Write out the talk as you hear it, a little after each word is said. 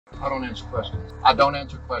I don't answer questions. I don't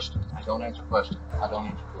answer questions. I don't answer questions. I don't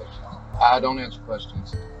answer questions. I don't answer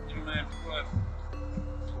questions. You don't answer questions.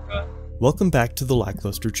 Okay. Welcome back to the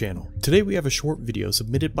LackLuster channel. Today we have a short video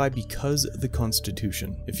submitted by Because the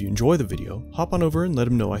Constitution. If you enjoy the video, hop on over and let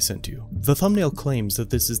them know I sent you. The thumbnail claims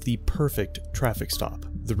that this is the perfect traffic stop.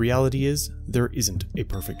 The reality is, there isn't a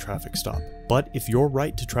perfect traffic stop. But if your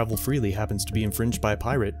right to travel freely happens to be infringed by a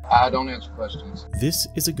pirate, I don't answer questions. This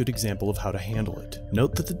is a good example of how to handle it.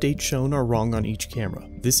 Note that the dates shown are wrong on each camera.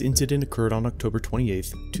 This incident occurred on October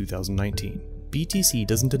 28th, 2019. BTC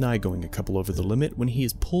doesn't deny going a couple over the limit when he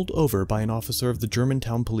is pulled over by an officer of the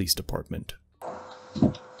Germantown Police Department.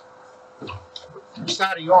 Which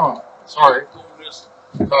side are you on? Sorry.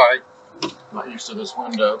 Sorry. Not used to this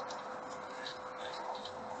window.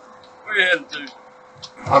 Where you headed to?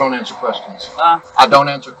 I don't answer questions. Huh? I don't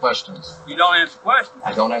answer questions. You don't answer questions?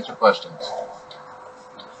 I don't answer questions.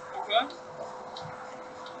 Okay.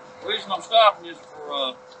 The reason I'm stopping is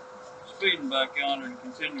for speeding back yonder and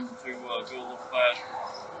continuing to go a little faster.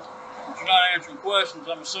 If you're not answering questions,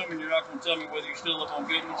 I'm assuming you're not going to tell me whether you still live on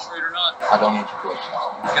Goodman Street or not. I don't answer questions.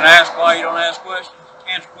 Can I ask why you don't ask questions?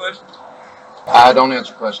 Answer questions? I don't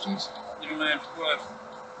answer questions. You don't answer questions.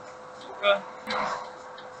 Okay.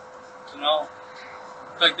 So now,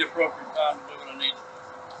 take the appropriate time to do what I need.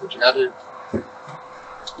 What you gotta do?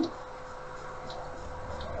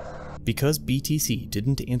 Because BTC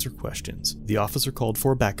didn't answer questions, the officer called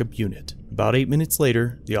for a backup unit. About 8 minutes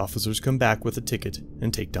later, the officers come back with a ticket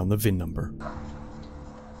and take down the VIN number.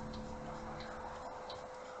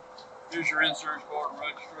 Here's your insurance card and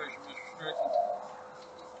registration, Mr. Strickland.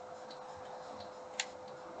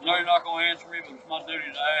 I know you're not going to answer me, but it's my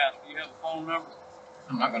duty to ask. Do you have a phone number?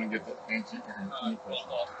 I'm not gonna get that fancy. Any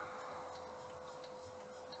questions.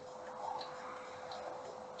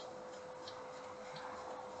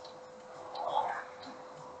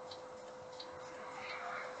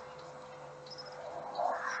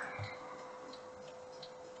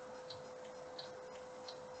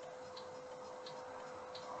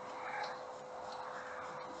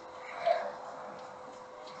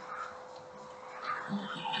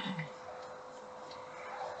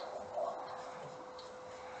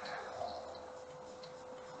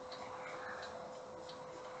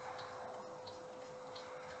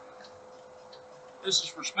 This is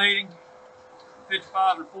for speeding.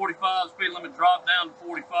 55 and 45, speed limit dropped down to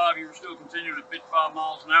 45. You were still continuing at 55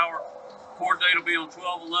 miles an hour. Court date will be on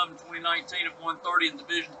 12/11/2019 at 1:30 in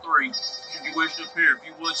Division 3. Should you wish to appear, if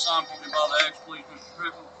you would sign for me by the X, please, Mr.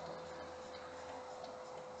 Strickland.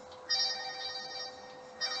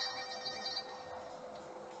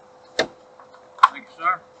 Thank you,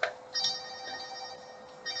 sir.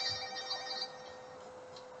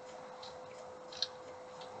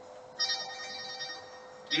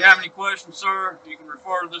 If you have any questions, sir, you can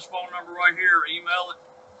refer to this phone number right here or email it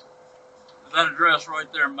to that address right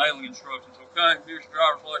there, mailing instructions, okay? Here's your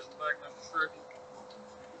driver's license back, Mr. Strickland.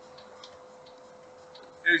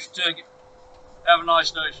 Here's your ticket. Have a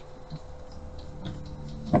nice day,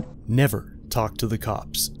 sir. Never talk to the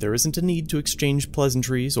cops. There isn't a need to exchange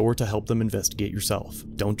pleasantries or to help them investigate yourself.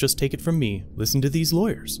 Don't just take it from me, listen to these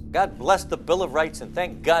lawyers. God bless the Bill of Rights and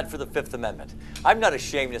thank God for the Fifth Amendment. I'm not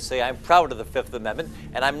ashamed to say I'm proud of the Fifth Amendment,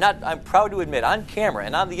 and I'm proud to admit on camera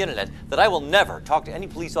and on the internet that I will never talk to any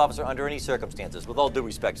police officer under any circumstances, with all due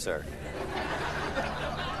respect, sir.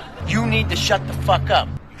 You need to shut the fuck up.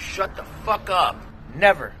 Shut the fuck up.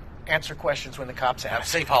 Never answer questions when the cops have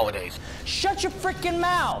safe holidays. Shut your freaking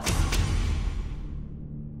mouth.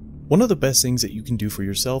 One of the best things that you can do for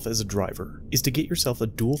yourself as a driver is to get yourself a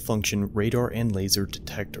dual-function radar and laser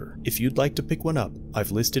detector. If you'd like to pick one up,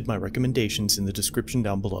 I've listed my recommendations in the description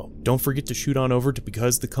down below. Don't forget to shoot on over to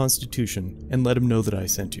Because the Constitution and let them know that I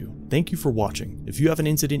sent you. Thank you for watching. If you have an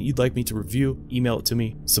incident you'd like me to review, email it to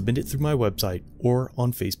me, submit it through my website, or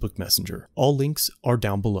on Facebook Messenger. All links are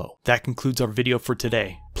down below. That concludes our video for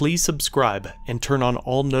today. Please subscribe and turn on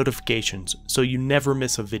all notifications so you never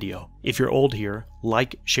miss a video. If you're old here,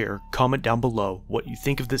 like, share, comment down below what you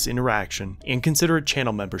think of this interaction, and consider a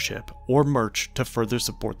channel membership or merch to further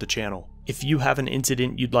support the channel. If you have an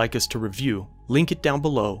incident you'd like us to review, link it down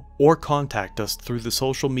below or contact us through the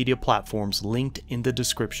social media platforms linked in the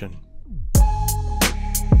description.